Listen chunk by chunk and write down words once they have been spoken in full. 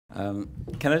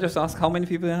Can I just ask how many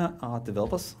people here are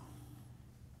developers?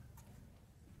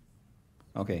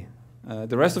 Okay.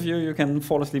 The rest of you, you can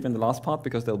fall asleep in the last part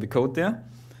because there'll be code there.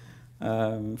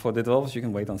 For the developers, you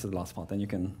can wait until the last part, then you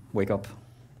can wake up.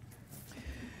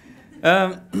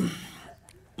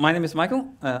 My name is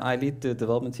Michael. I lead the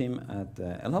development team at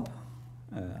Elhub.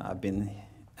 I've been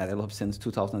at Elhub since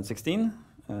 2016.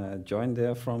 Joined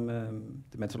there from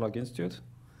the Metrology Institute,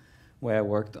 where I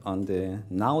worked on the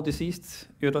now deceased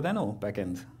Prodanov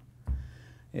backend.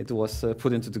 It was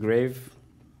put into the grave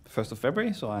 1st of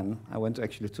February, so I went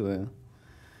actually to a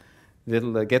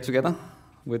little get-together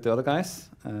with the other guys.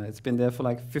 It's been there for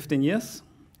like 15 years.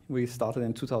 We started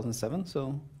in 2007,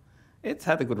 so it's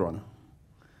had a good run.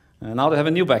 Now they have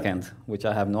a new backend, which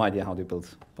I have no idea how they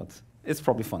built, but it's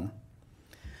probably fun.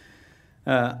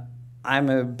 I'm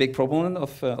a big proponent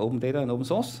of open data and open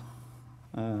source.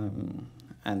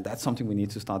 And that's something we need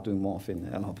to start doing more of in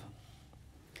Elhub.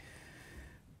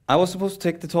 I was supposed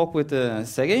to take the talk with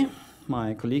Sergei,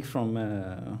 my colleague from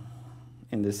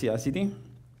in the CI/CD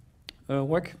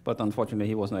work, but unfortunately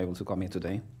he wasn't able to come here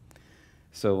today.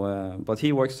 So, but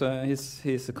he works.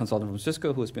 He's a consultant from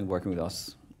Cisco who has been working with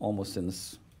us almost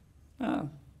since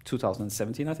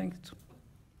 2017, I think.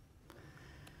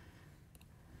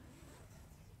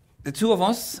 The two of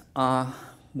us are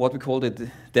what we call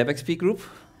the DevXP group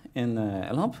in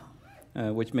Elhub,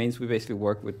 which means we basically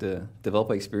work with the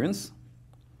developer experience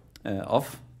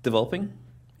of developing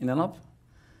in Elhub.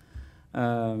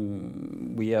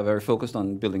 We are very focused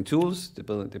on building tools,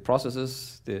 the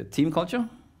processes, the team culture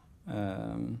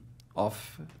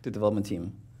of the development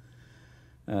team.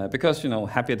 Because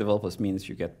happier developers means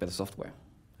you get better software.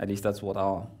 At least that's what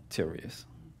our theory is.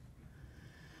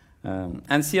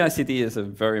 And CI/CD is a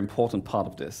very important part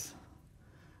of this.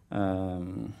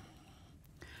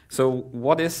 So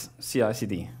what is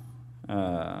CI/CD?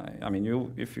 I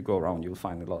mean, if you go around, you'll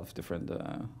find a lot of different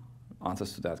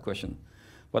answers to that question.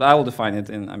 But I will define it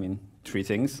in, three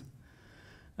things.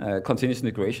 Continuous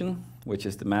integration, which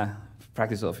is the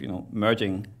practice of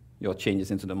merging your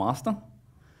changes into the master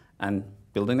and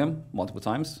building them multiple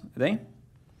times a day.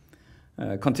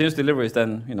 Continuous delivery is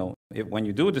then, when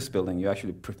you do this building, you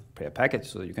actually prepare a package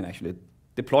so that you can actually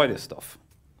deploy this stuff.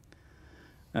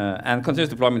 And continuous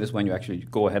deployment is when you actually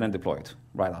go ahead and deploy it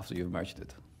right after you've merged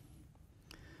it.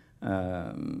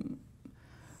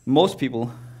 Most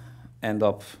people end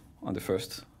up on the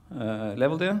first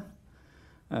level there.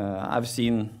 I've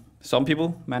seen some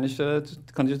people manage to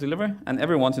continuous delivery, and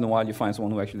every once in a while you find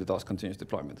someone who actually does continuous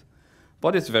deployment.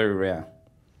 But it's very rare,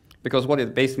 because what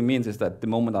it basically means is that the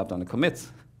moment I've done a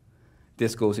commit,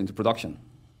 this goes into production,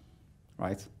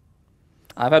 right?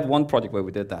 I've had one project where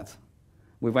we did that.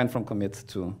 We went from commit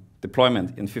to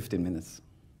deployment in 15 minutes.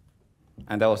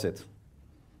 And that was it.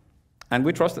 And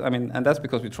we trusted, and that's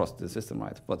because we trust the system,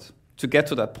 right? But to get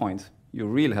to that point, you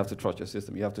really have to trust your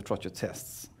system. You have to trust your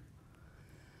tests.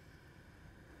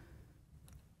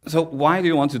 So why do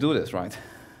you want to do this, right?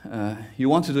 You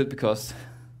want to do it because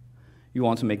you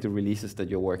want to make the releases that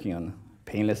you're working on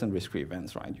painless and risk-free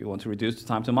events, right? You want to reduce the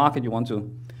time to market. You want to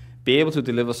be able to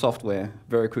deliver software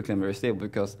very quickly and very stable,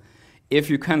 because if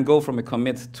you can go from a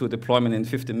commit to a deployment in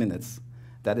 15 minutes,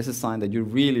 that is a sign that you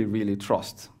really, really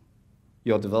trust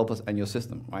your developers and your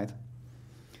system, right?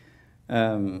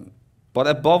 But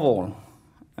above all,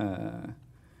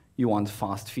 you want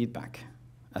fast feedback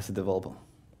as a developer.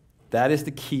 That is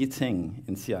the key thing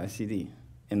in CI/CD,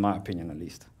 in my opinion at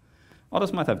least.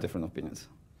 Others might have different opinions.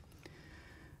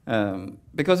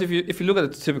 Because if you look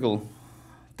at the typical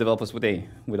developers today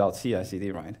without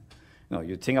CI/CD, right?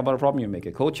 You think about a problem, you make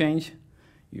a code change,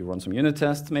 you run some unit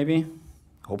tests maybe,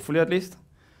 hopefully at least.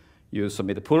 You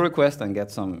submit a pull request and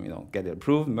get get it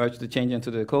approved, merge the change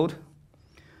into the code.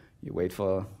 You wait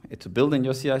for it to build in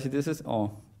your CI/CD system,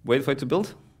 or wait for it to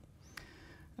build.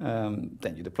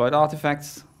 Then you deploy the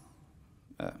artifacts,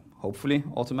 hopefully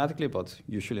automatically, but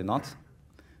usually not,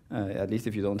 at least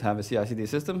if you don't have a CI/CD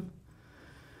system.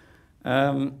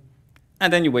 And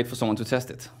then you wait for someone to test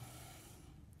it.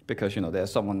 Because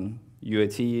there's someone,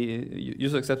 UAT,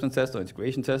 user acceptance test, or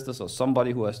integration testers, or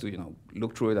somebody who has to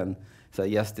look through it and say,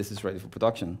 yes, this is ready for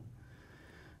production.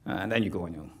 And then you go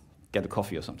and get a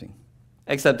coffee or something.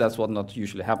 Except that's what not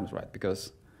usually happens, right?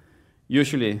 Because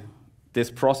usually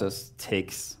this process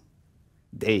takes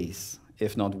days,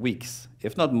 if not weeks,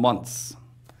 if not months.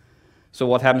 So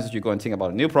what happens is you go and think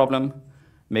about a new problem,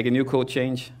 make a new code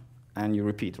change, and you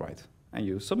repeat, right? And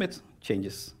you submit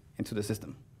changes into the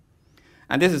system.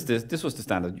 And this was the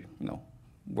standard,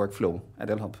 workflow at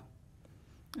Elhub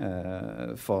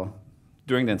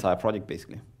during the entire project,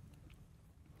 basically.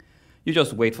 You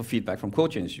just wait for feedback from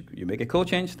code change. You make a code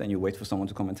change, then you wait for someone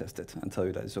to come and test it and tell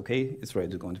you that it's okay, it's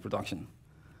ready to go into production.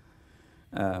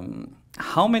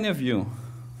 How many of you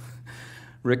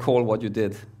recall what you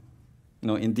did,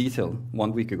 in detail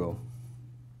 1 week ago?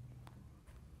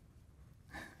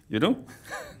 You do?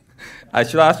 I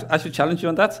should challenge you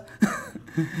on that.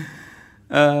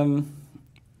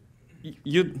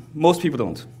 Most people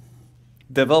don't.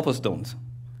 Developers don't.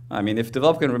 I mean, if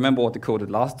developers can remember what they coded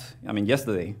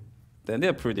yesterday, then they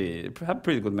have pretty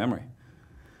good memory.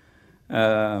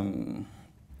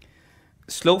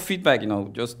 Slow feedback,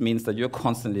 just means that you're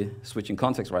constantly switching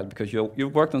context, right? Because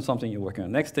you've worked on something, you're working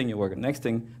on the next thing, you work on the next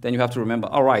thing, then you have to remember,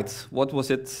 all right, what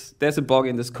was it? There's a bug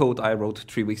in this code I wrote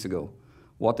 3 weeks ago.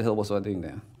 What the hell was I doing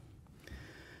there?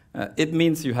 It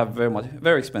means you have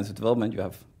very expensive development, you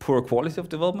have poor quality of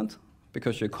development,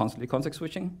 because you're constantly context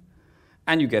switching,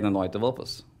 and you get annoyed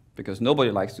developers, because nobody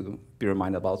likes to be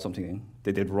reminded about something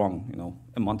they did wrong,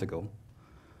 a month ago.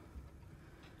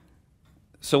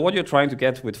 So what you're trying to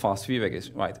get with fast feedback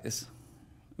is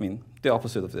the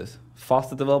opposite of this.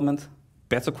 Faster development,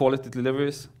 better quality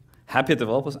deliveries, happier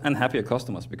developers, and happier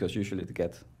customers, because usually they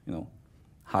get,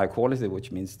 higher quality,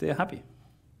 which means they're happy.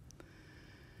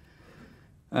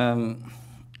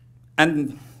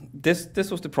 And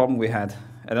this was the problem we had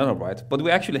at Elhub, right? But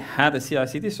we actually had a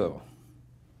CI/CD server.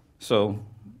 So,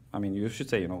 you should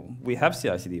say, we have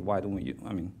CI/CD. Why don't we?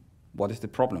 What is the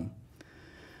problem?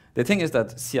 The thing is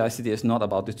that CI/CD is not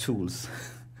about the tools.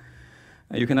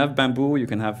 You can have Bamboo, you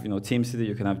can have TeamCD,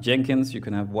 you can have Jenkins, you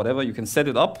can have whatever. You can set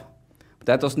it up, but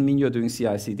that doesn't mean you're doing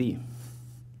CI/CD,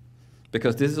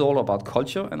 because this is all about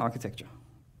culture and architecture,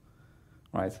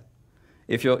 right?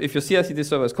 If your CI/CD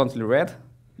server is constantly red,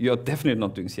 you're definitely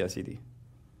not doing CI/CD.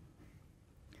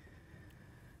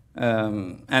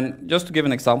 And just to give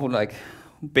an example,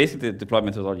 basically the deployment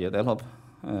methodology at Elhub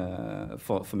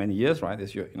for many years, right?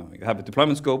 Is you have a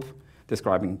deployment scope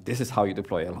describing this is how you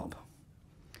deploy Elhub.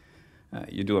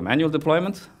 You do a manual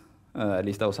deployment, at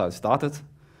least that was how it started.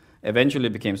 Eventually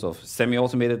it became sort of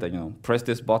semi-automated, that press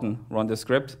this button, run this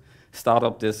script, start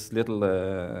up this little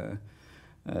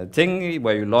thing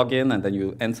where you log in and then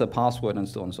you enter password and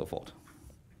so on and so forth.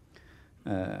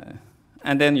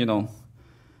 And then,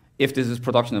 if this is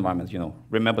production environment,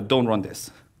 remember, don't run this.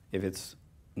 If it's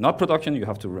not production, you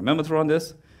have to remember to run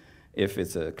this. If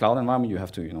it's a cloud environment, you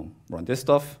have to, run this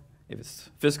stuff. If it's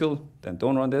physical, then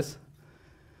don't run this.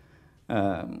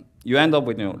 You end up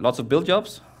with, lots of build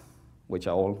jobs, which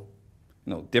are all,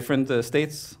 different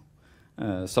states.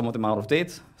 Some of them out of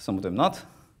date, some of them not.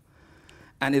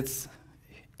 And it's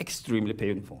extremely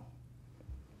painful.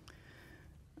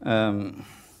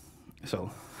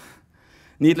 So,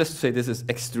 needless to say, this is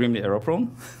extremely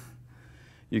error-prone.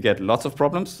 You get lots of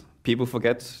problems. People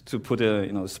forget to put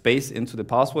a space into the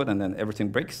password, and then everything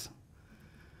breaks.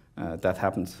 That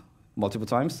happens multiple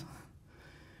times.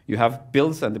 You have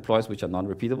builds and deploys which are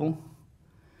non-repeatable.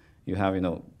 You have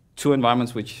 2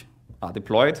 environments which are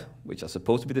deployed, which are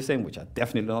supposed to be the same, which are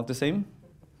definitely not the same.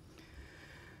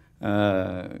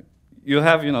 You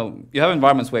have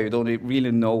environments where you don't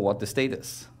really know what the state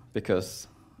is, because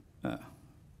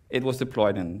it was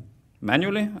deployed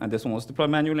manually, and this one was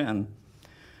deployed manually, and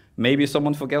maybe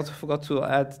someone forgot to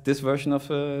add this version of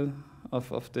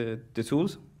the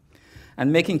tools.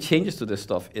 And making changes to this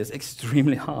stuff is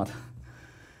extremely hard.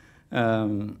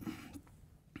 And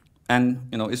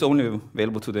it's only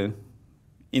available to the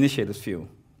initiators few,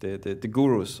 the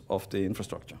gurus of the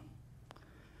infrastructure.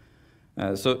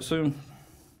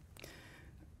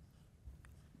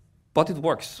 But it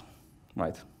works,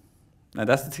 right? And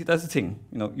that's the thing.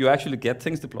 You actually get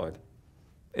things deployed.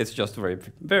 It's just very,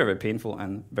 very, very painful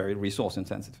and very resource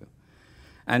intensive.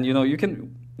 And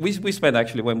we spent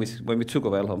actually, when we took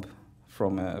over Elhub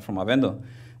from our vendor,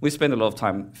 we spent a lot of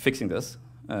time fixing this.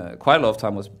 Quite a lot of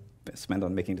time was spent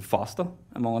on making it faster,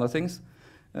 among other things,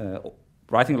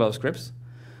 writing a lot of scripts.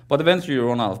 But eventually you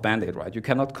run out of Band-Aid, right? You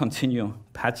cannot continue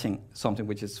patching something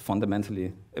which is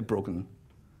fundamentally a broken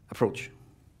approach.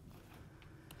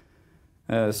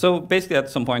 So basically at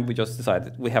some point we just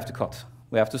decided we have to cut.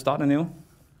 We have to start anew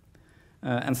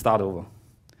and start over.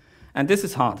 And this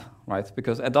is hard, right?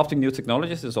 Because adopting new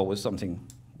technologies is always something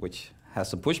which has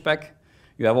some pushback.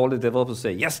 You have all the developers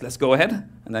say, yes, let's go ahead.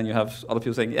 And then you have other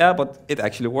people saying, yeah, but it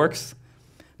actually works.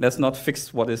 Let's not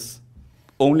fix what is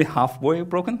only halfway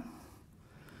broken.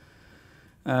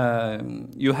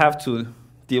 You have to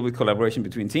deal with collaboration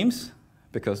between teams,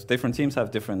 because different teams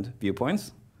have different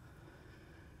viewpoints.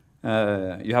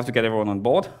 You have to get everyone on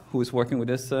board who is working with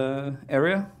this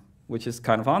area, which is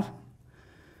kind of hard,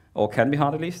 or can be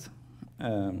hard at least.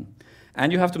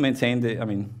 And you have to maintain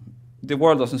the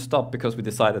world doesn't stop because we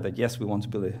decided that, yes, we want to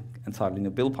build an entirely new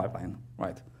build pipeline,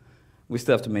 right? We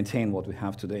still have to maintain what we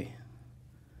have today.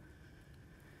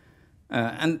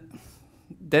 And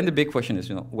then the big question is,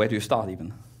 where do you start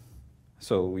even?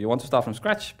 So you want to start from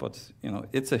scratch, but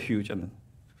it's a huge and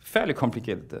fairly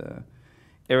complicated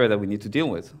area that we need to deal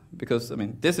with, because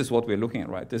this is what we're looking at,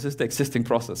 right? This is the existing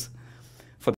process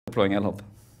for deploying Elhub,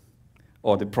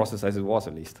 or the process as it was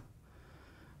at least.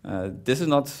 This is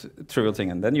not a trivial thing,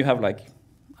 and then you have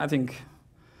I think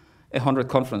 100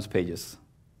 conference pages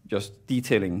just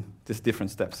detailing these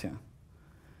different steps here.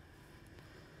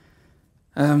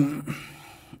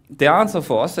 The answer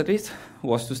for us, at least,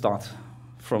 was to start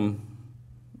from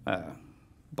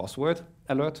buzzword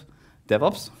alert,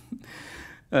 DevOps,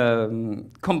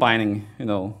 combining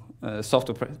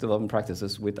software development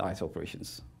practices with IT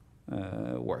operations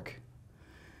work.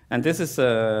 And this is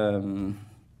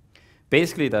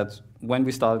basically that when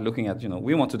we started looking at,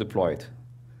 we want to deploy it,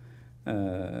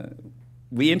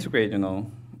 we integrate,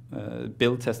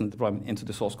 build, test, and deployment into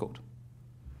the source code.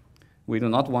 We do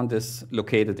not want this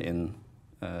located in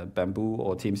Bamboo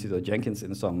or TeamCity or Jenkins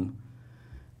in some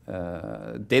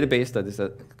database that is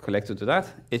connected to that.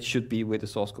 It should be with the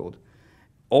source code.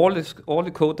 All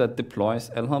the code that deploys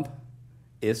Elhub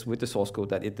is with the source code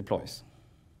that it deploys.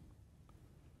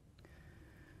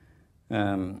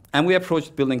 And we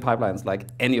approach building pipelines like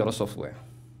any other software.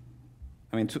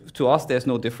 To us, there's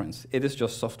no difference. It is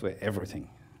just software, everything.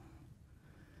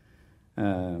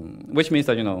 Which means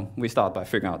that, we start by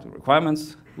figuring out the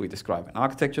requirements. We describe an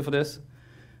architecture for this.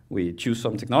 We choose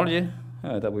some technology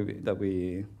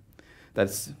that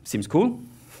seems cool.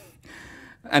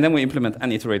 And then we implement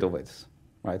and iterate over it,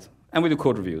 right? And we do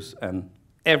code reviews and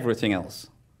everything else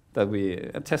that we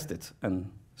test it and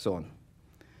so on.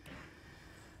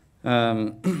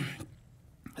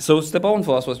 So step one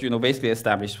for us was, basically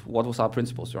establish what was our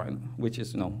principles, right? Which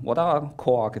is, what are our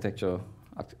core architectural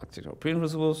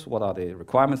principles? What are the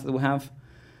requirements that we have?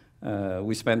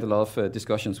 We spent a lot of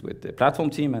discussions with the platform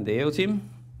team and the AO team,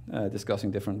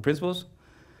 discussing different principles,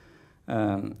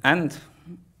 and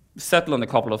settle on a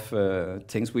couple of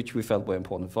things which we felt were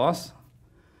important for us,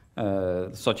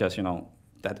 such as,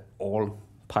 that all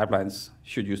pipelines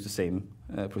should use the same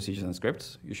procedures and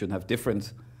scripts. You shouldn't have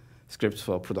different scripts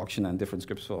for production and different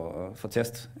scripts for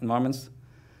test environments.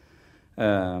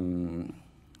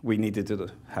 We needed to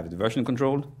have the version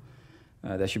control.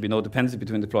 There should be no dependency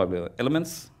between deployable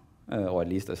elements, or at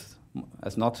least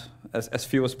as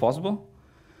few as possible.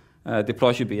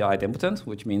 Deploy should be idempotent,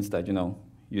 which means that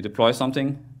you deploy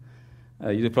something,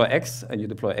 you deploy X, and you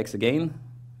deploy X again.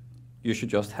 You should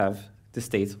just have the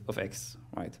state of X,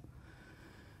 right?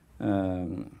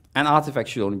 And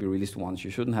artifacts should only be released once.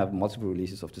 You shouldn't have multiple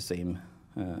releases of the same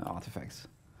artifacts.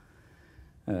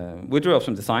 We drew up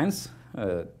some designs,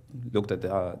 looked at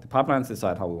the pipelines,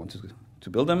 decided how we want to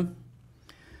build them,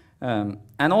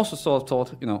 and also sort of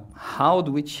thought, how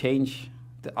do we change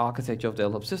the architecture of the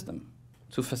Elhub system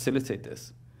to facilitate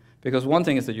this? Because one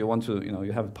thing is that you want to,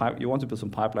 you want to build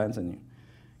some pipelines, and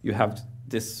you have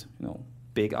this,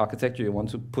 big architecture you want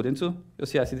to put into your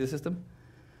CI/CD system.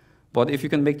 But if you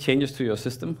can make changes to your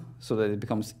system so that it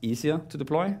becomes easier to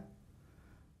deploy,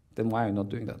 then why are you not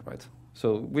doing that, right?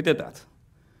 So we did that.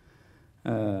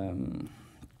 And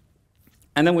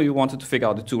then we wanted to figure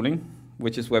out the tooling,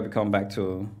 which is where we come back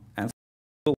to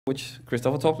Ansible, which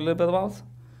Christopher talked a little bit about.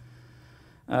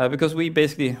 Because we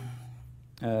basically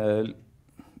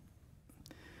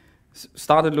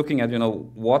started looking at,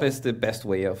 what is the best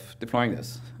way of deploying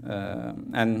this?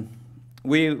 And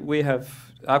we have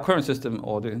our current system,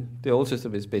 or the old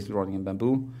system, is basically running in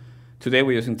Bamboo. Today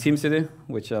we're using TeamCity,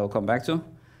 which I'll come back to.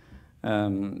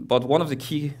 But one of the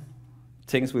key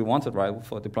things we wanted, right,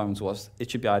 for deployments was it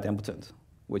should be idempotent,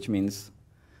 which means,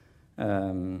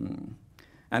 and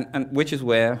which is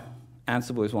where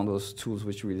Ansible is one of those tools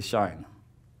which really shine.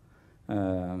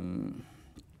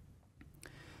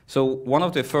 So one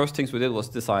of the first things we did was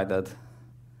decide that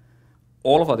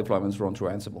all of our deployments run through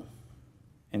Ansible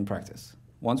in practice.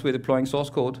 Once we're deploying source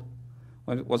code,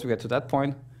 once we get to that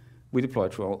point, we deploy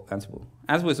it through Ansible.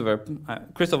 Ansible is a very,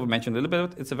 Christopher mentioned a little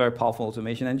bit, it's a very powerful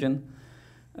automation engine,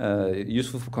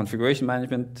 useful for configuration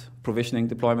management, provisioning,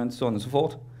 deployment, so on and so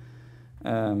forth.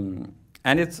 And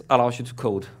it allows you to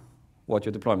code what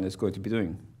your deployment is going to be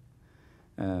doing.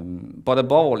 But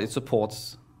above all, it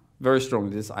supports very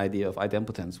strongly this idea of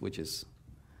idempotence, which is,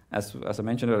 as I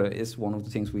mentioned earlier, is one of the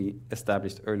things we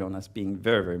established early on as being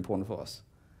very, very important for us.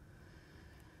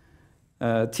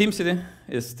 TeamCity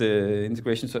is the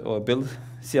integration or build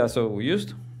CI server we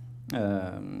used.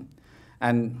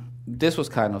 And this was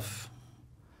kind of,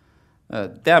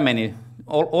 there are many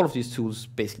all of these tools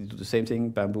basically do the same thing,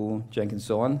 Bamboo, Jenkins,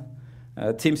 so on.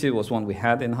 TeamCity was one we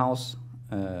had in-house.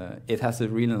 It has a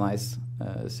really nice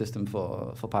system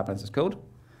for pipelines as code.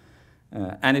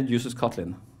 And it uses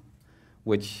Kotlin,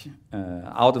 which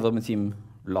our development team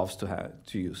loves to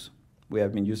use. We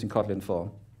have been using Kotlin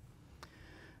for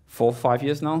 4 or 5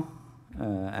 years now,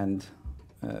 and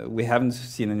we haven't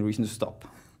seen any reason to stop.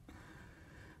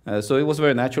 So it was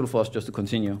very natural for us just to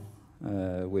continue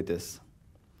with this.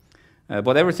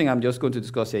 But everything I'm just going to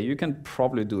discuss here, you can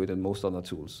probably do it in most other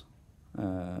tools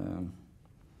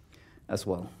as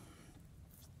well.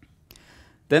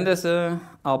 Then there's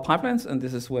our pipelines, and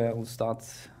this is where I will start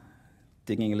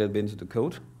digging a little bit into the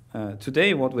code.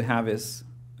 Today, what we have is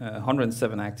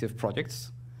 107 active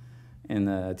projects in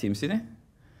TeamCity,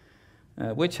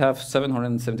 which have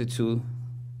 772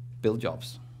 build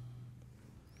jobs.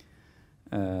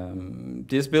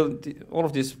 All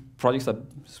of these projects are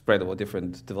spread over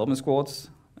different development squads.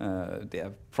 They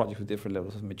have projects with different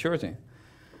levels of maturity.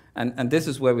 And this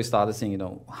is where we started saying,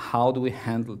 how do we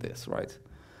handle this, right?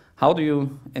 How do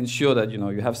you ensure that,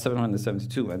 you have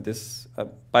 772, and this,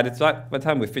 by the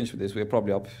time we finish with this, we're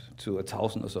probably up to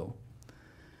 1,000 or so.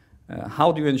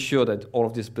 How do you ensure that all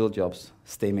of these build jobs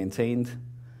stay maintained,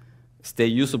 stay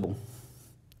usable,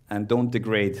 and don't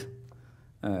degrade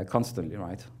constantly,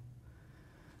 right?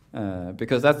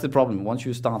 Because that's the problem. Once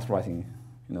you start writing,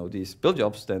 these build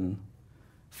jobs, then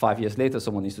 5 years later,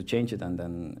 someone needs to change it, and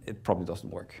then it probably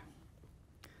doesn't work.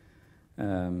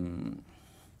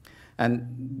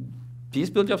 And these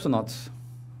build jobs are not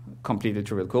completely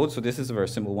trivial code. So this is a very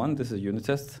simple one. This is a unit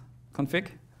test config.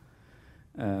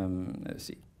 Let's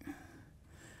see.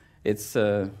 It's,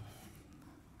 I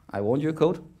warned you,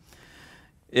 code.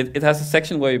 It has a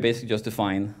section where you basically just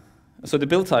define. So the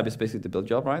build type is basically the build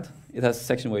job, right? It has a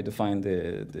section where you define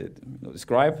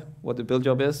describe what the build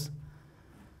job is.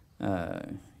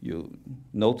 You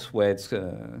note where it's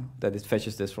that it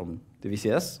fetches this from the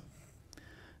VCS,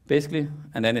 basically,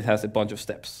 and then it has a bunch of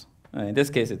steps. In this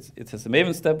case, it has a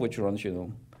Maven step which runs,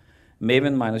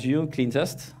 Maven -u clean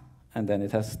test, and then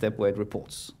it has a step where it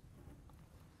reports.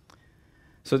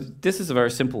 So this is a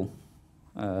very simple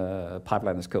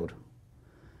pipeline as code.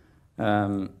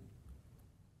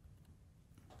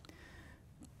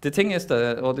 The thing is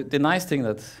the nice thing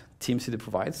that TeamCity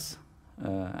provides,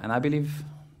 and I believe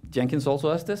Jenkins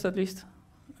also has this at least,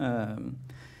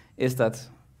 is that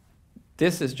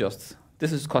this is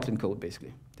Kotlin code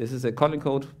basically. This is a Kotlin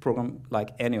code program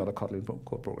like any other Kotlin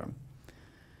code program.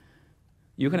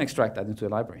 You can extract that into a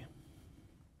library.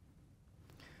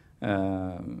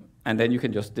 And then you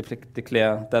can just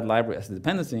declare that library as a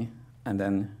dependency and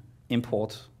then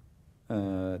import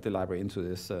the library into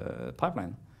this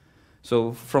pipeline.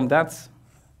 So from that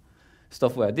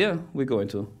stuff where I did, we go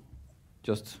into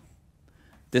just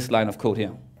this line of code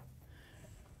here.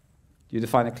 You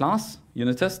define a class,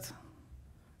 unit test,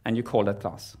 and you call that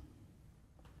class.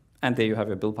 And there you have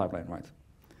your build pipeline, right?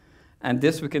 And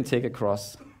this we can take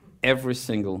across every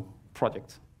single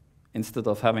project. Instead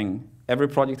of having every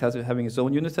project having its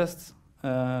own unit test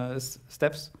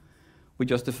steps, we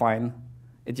just define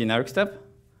a generic step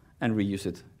and reuse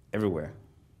it everywhere.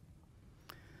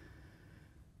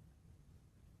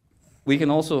 We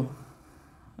can also,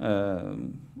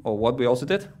 or what we also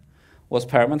did, was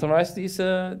parameterize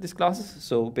these classes.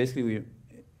 So basically,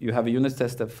 you have a unit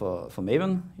test step for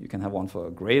Maven. You can have one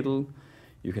for Gradle.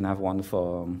 You can have one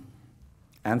for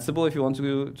Ansible if you want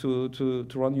to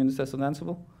run unit tests on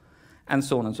Ansible, and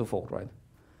so on and so forth, right?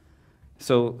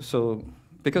 So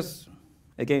because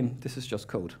again, this is just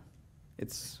code.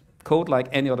 It's code like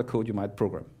any other code you might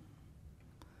program.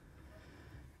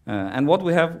 And what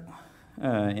we have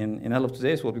in Elhub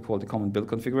today is what we call the common build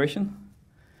configuration.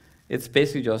 It's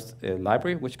basically just a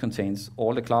library which contains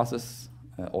all the classes,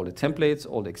 all the templates,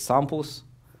 all the examples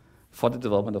for the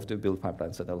development of the build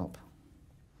pipelines at Elhub.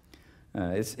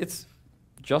 It's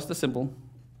just a simple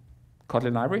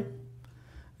Kotlin library.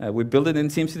 We built it in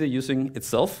TeamCity using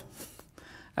itself,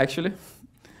 actually,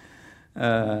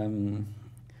 and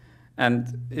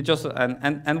it just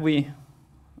and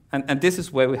this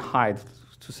is where we hide,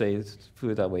 to say it,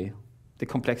 put it that way, the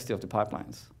complexity of the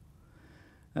pipelines.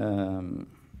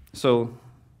 So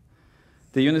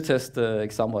the unit test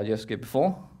example I just gave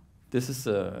before, this is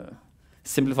a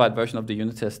simplified version of the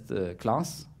unit test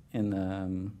class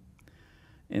in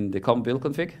the common build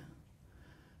config.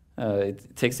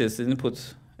 It takes this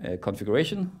input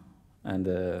configuration and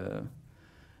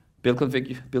build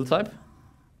config build type,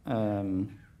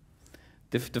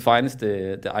 defines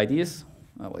the IDs.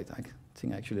 Oh wait, I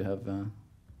think I actually have.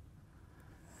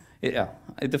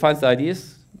 It defines the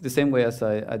IDs the same way as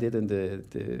I did in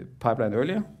the pipeline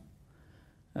earlier.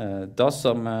 does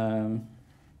some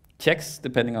checks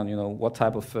depending on what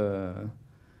type of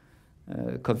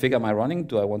config am I running.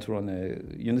 Do I want to run a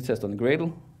unit test on a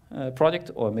Gradle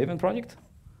project or a Maven project?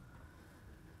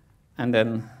 And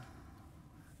then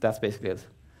that's basically it.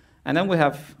 And then we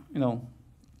have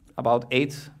about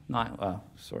 8, 9.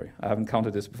 Sorry, I haven't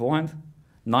counted this beforehand.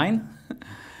 9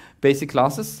 basic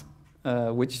classes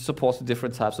which supports the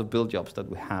different types of build jobs that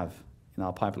we have in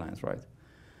our pipelines, right?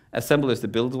 Assemble is the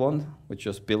build one, which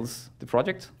just builds the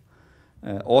project.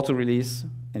 Auto release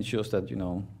ensures that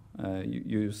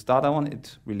you start that one,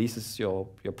 it releases your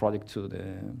project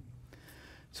to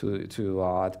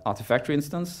our Artifactory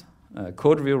instance.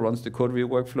 Code review runs the code review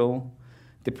workflow.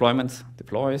 Deployment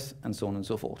deploys, and so on and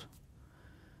so forth.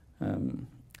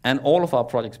 And all of our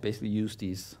projects basically use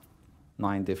these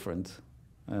 9 different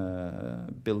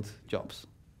build jobs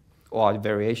or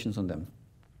variations on them.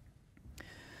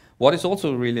 What is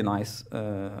also really nice,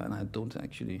 and I don't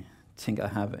actually think I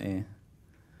have a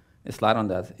slide on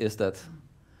that, is that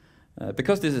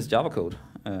because this is Java code,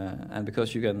 and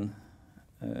because you can,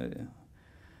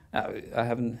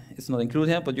 it's not included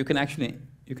here, but you can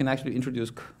actually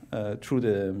introduce through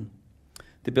the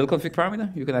build config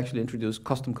parameter, you can actually introduce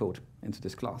custom code into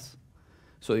this class.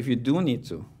 So if you do need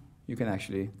to, you can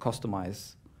actually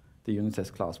customize the unit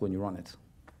test class when you run it.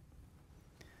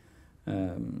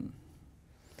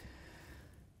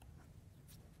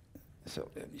 So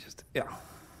let me just,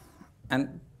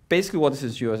 and basically what this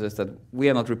ensures is that we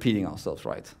are not repeating ourselves,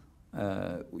 right?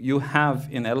 You have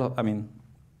in Elhub, I mean,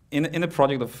 in a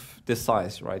project of this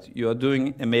size, right, you are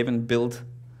doing a Maven build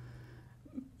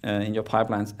in your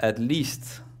pipelines at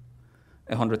least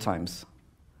 100 times.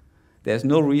 There's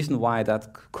no reason why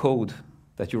that code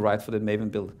that you write for the Maven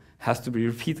build has to be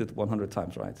repeated 100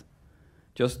 times, right?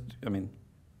 Just, I mean,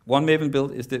 one Maven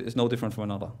build is no different from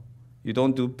another. You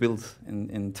don't do builds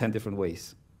in 10 different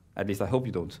ways. At least I hope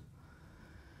you don't.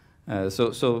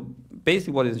 So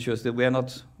basically what it ensures that we're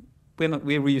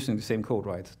reusing the same code,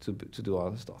 right, to do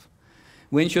other stuff.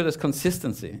 We ensure there's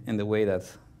consistency in the way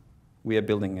that we are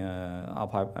building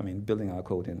building our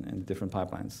code in different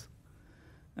pipelines.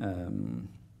 And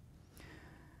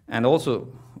also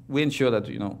we ensure that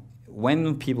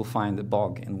when people find a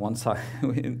bug in one side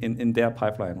in their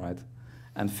pipeline, right,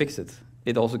 and fix it,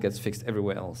 it also gets fixed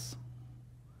everywhere else.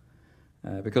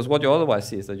 Because what you otherwise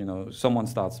see is that someone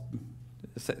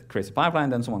creates a pipeline,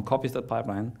 then someone copies that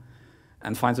pipeline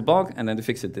and finds a bug, and then they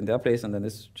fix it in their place, and then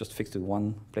it's just fixed in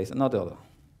one place and not the other.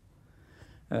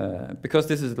 Because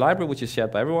this is a library which is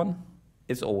shared by everyone,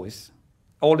 it's always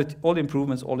all the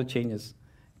improvements, all the changes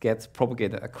get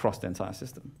propagated across the entire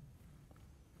system.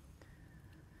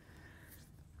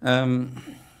 And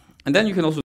then you can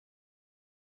also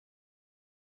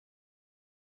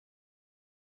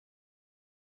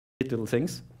little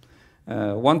things.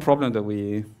 One problem that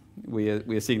we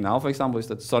are seeing now, for example, is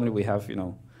that suddenly we have,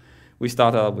 we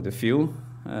started out with a few,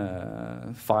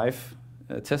 5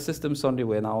 test systems. Suddenly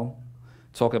we're now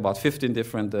talking about 15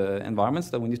 different environments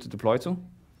that we need to deploy to.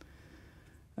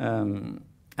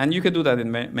 And you can do that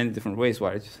in many different ways,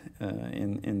 right?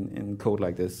 In code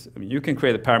like this. I mean, you can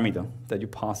create a parameter that you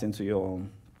pass into your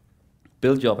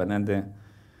build job, and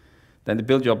then the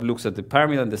build job looks at the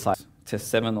parameter and decides test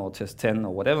 7 or test 10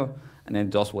 or whatever, and then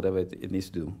does whatever it needs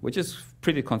to do, which is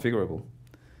pretty configurable.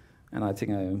 And I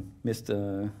think I missed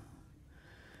the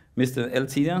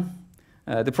LT there.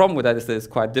 The problem with that is that it's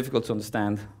quite difficult to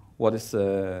understand what is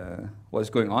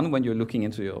going on when you're looking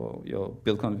into your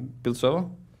build server.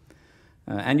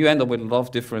 And you end up with a lot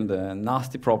of different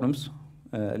nasty problems.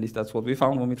 At least that's what we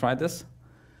found when we tried this,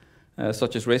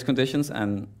 such as race conditions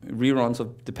and reruns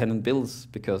of dependent builds,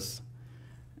 because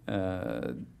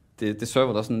the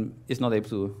server is not able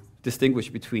to distinguish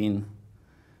between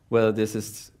whether this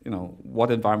is,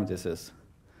 what environment this is.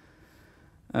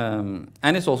 And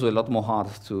it's also a lot more hard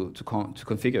to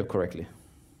configure correctly,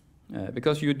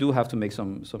 because you do have to make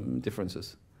some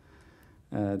differences.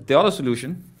 The other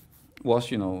solution was,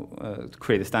 to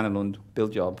create a standalone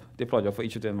build job, deploy job for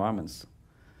each of the environments,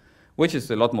 which is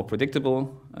a lot more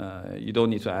predictable. You don't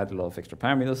need to add a lot of extra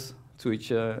parameters to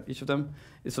each of them.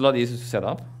 It's a lot easier to set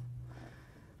up.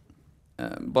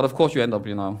 But of course, you end up,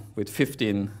 with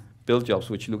 15 build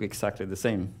jobs which look exactly the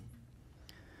same,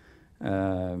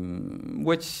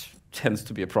 which tends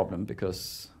to be a problem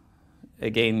because,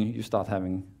 again, you start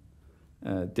having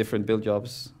different build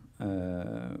jobs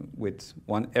with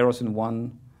errors in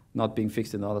one not being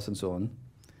fixed in others and so on.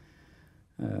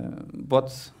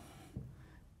 But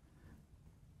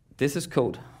this is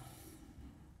code,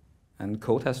 and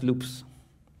code has loops.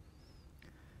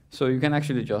 So you can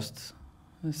actually just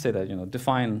say that,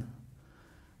 define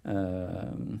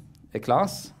a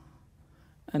class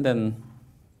and then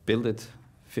build it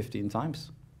 15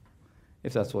 times,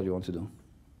 if that's what you want to do.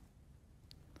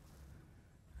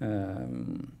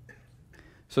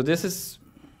 So this is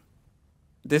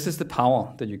the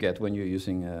power that you get when you're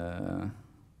using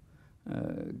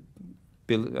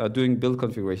doing build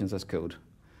configurations as code.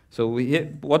 So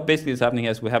what basically is happening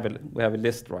is we have a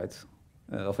list, right,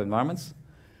 of environments,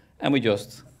 and we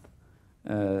just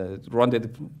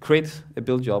create a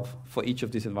build job for each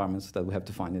of these environments that we have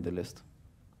defined in the list.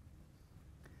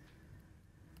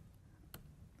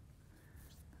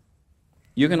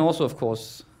 You can also, of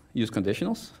course, use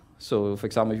conditionals. So, for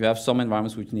example, if you have some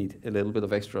environments which need a little bit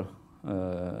of extra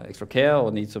care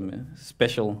or need some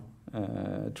special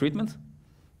treatment,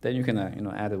 then you can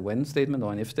add a when statement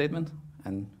or an if statement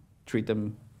and treat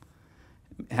them,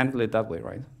 handle it that way,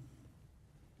 right?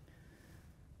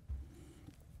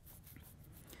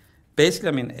 Basically,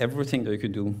 I mean, everything that you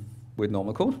can do with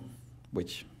normal code,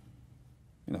 which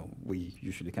we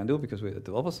usually can do because we're the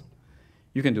developers,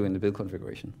 you can do in the build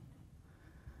configuration.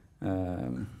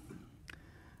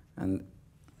 And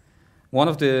one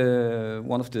of the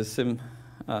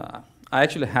I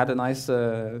actually had a nice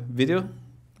video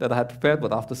that I had prepared,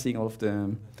 but after seeing all of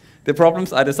the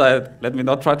problems, I decided let me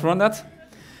not try to run that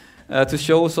to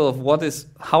show sort of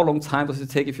how long time does it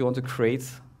take if you want to create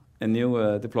a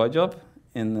new deploy job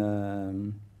in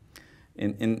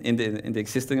the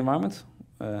existing environment,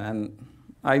 and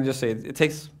I just say it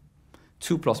takes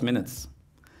 2+ minutes,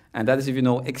 and that is if you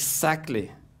know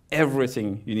exactly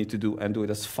everything you need to do and do it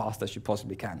as fast as you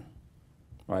possibly can,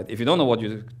 right? If you don't know what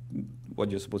you're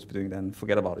supposed to be doing, then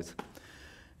forget about it.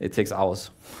 It takes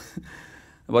hours.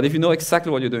 But if you know exactly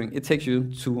what you're doing, it takes you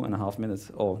 2.5 minutes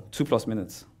or 2+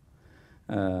 minutes.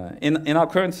 In our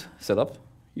current setup,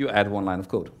 you add 1 line of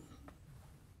code,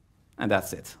 and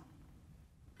that's it.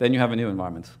 Then you have a new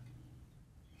environment,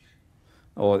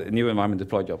 or a new environment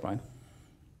deploy job, right?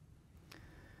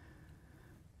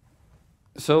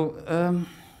 So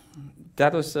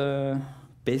that was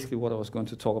basically what I was going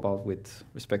to talk about with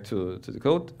respect to the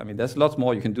code. I mean, there's lots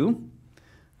more you can do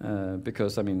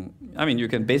because I mean, you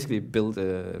can basically build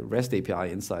a REST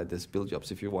API inside this build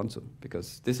jobs if you want to,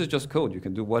 because this is just code. You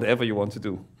can do whatever you want to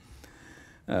do.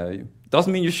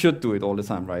 Doesn't mean you should do it all the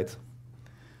time, right?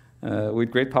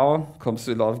 With great power comes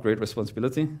a lot of great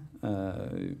responsibility.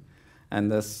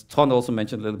 And as Trond also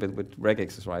mentioned a little bit with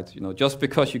regexes, right? Just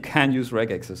because you can use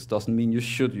regexes doesn't mean you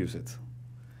should use it.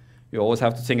 You always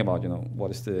have to think about,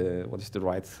 is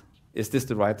this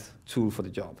the right tool for the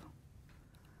job?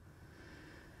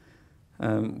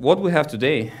 What we have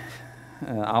today,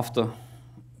 after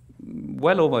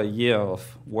well over a year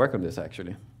of work on this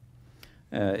actually,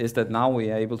 is that now we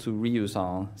are able to reuse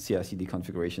our CI/CD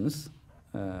configurations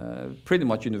pretty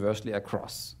much universally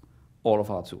across all of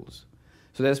our tools.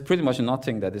 So there's pretty much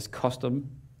nothing that is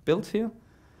custom built here.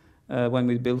 When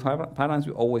we build pipelines,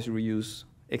 we always reuse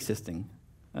existing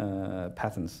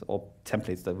patterns or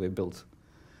templates that we've built.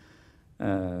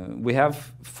 We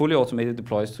have fully automated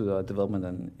deploys to the development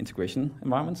and integration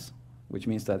environments, which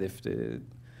means that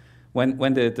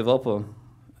when the developer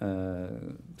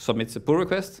submits a pull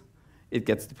request, it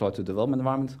gets deployed to the development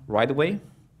environment right away.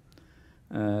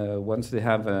 Once the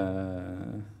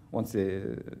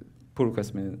pull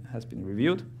request has been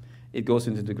reviewed, it goes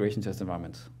into the integration test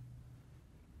environment,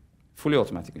 fully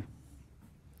automatically.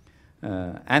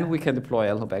 And we can deploy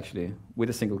Elhub actually with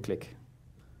a single click,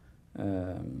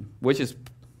 which is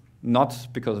not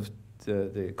because of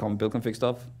the common build config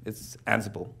stuff, it's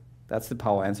Ansible. That's the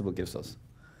power Ansible gives us.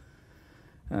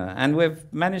 And we've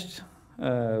managed,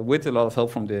 with a lot of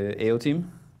help from the AO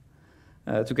team,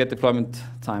 to get deployment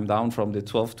time down from the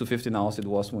 12 to 15 hours it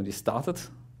was when we started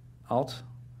out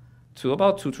to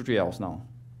about 2 to 3 hours now.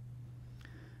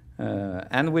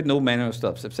 And with no manual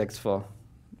steps except for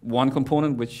one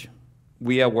component which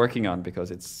we are working on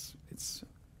because it's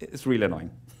really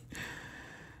annoying.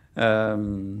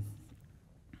 And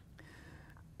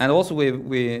also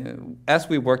as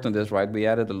we worked on this, right, we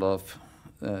added a lot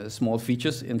of small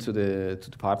features into the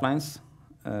pipelines,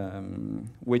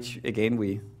 which again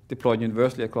we deployed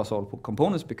universally across all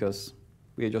components because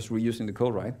we are just reusing the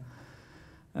code, right?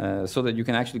 So that you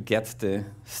can actually get the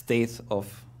state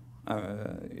of,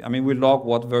 we log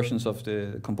what versions of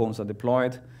the components are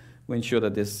deployed. We ensure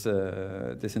that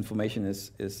this information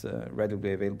is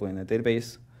readily available in a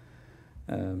database.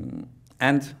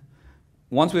 And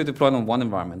once we're deployed on one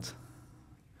environment,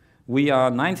 we are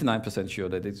 99% sure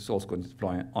that it's also going to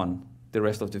deploy on the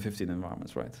rest of the 15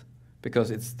 environments, right?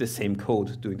 Because it's the same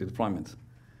code doing the deployment.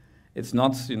 It's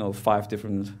not, 5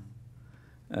 different,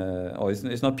 or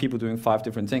it's not people doing 5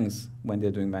 different things when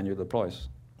they're doing manual deploys.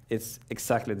 It's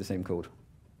exactly the same code.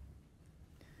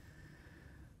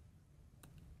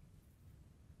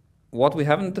 What we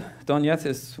haven't done yet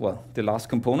is, well, the last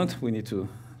component we need to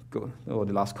go, or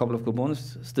the last couple of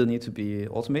components still need to be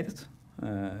automated.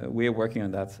 We are working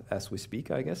on that as we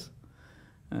speak, I guess,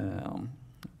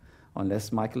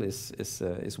 unless Michael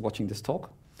is watching this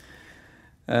talk.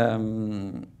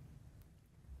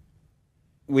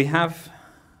 We have,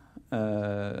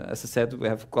 as I said, we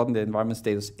have gotten the environment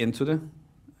status into the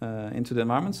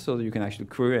environment so that you can actually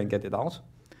query and get it out.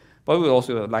 But we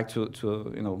also like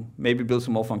to maybe build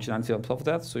some more functionality on top of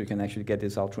that, so you can actually get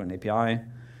this out through an API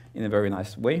in a very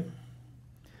nice way.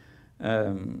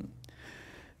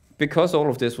 Because all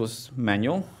of this was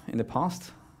manual in the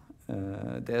past,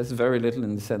 there's very little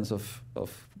in the sense of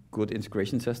good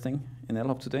integration testing in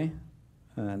Elhub today.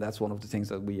 And that's one of the things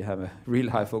that we have a really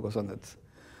high focus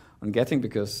on getting,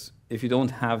 because if you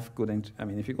don't have good,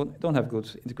 if you don't have good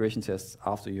integration tests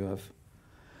after you have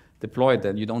deployed,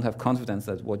 then you don't have confidence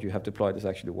that what you have deployed is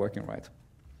actually working right.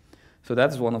 So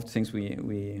that's one of the things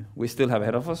we still have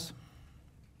ahead of us.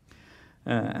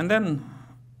 And then,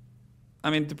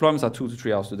 deployments are 2 to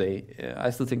 3 hours a day. I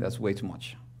still think that's way too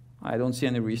much. I don't see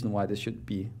any reason why this should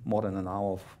be more than an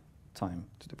hour of time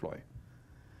to deploy.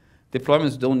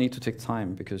 Deployments don't need to take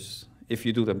time, because if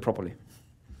you do them properly,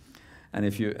 and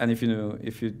if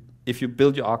you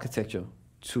build your architecture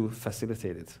to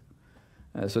facilitate it.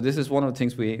 So this is one of the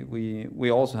things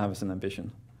we also have as an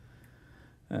ambition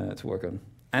to work on.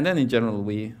 And then in general,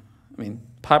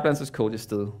 pipelines as code is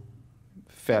still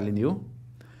fairly new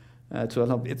to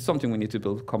Elhub. It's something we need to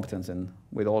build competence in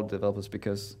with all the developers,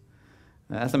 because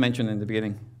as I mentioned in the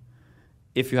beginning,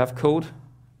 if you have code,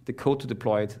 the code to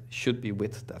deploy it should be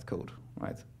with that code,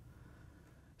 right?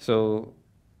 So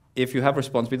if you have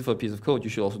responsibility for a piece of code, you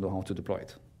should also know how to deploy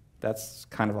it. That's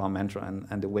kind of our mantra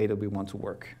and the way that we want to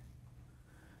work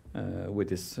with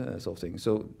this sort of thing.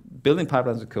 So building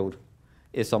pipelines of code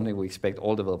is something we expect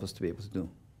all developers to be able to do.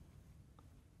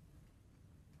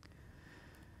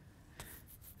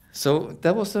 So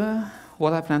that was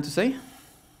what I planned to say.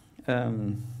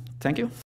 Thank you.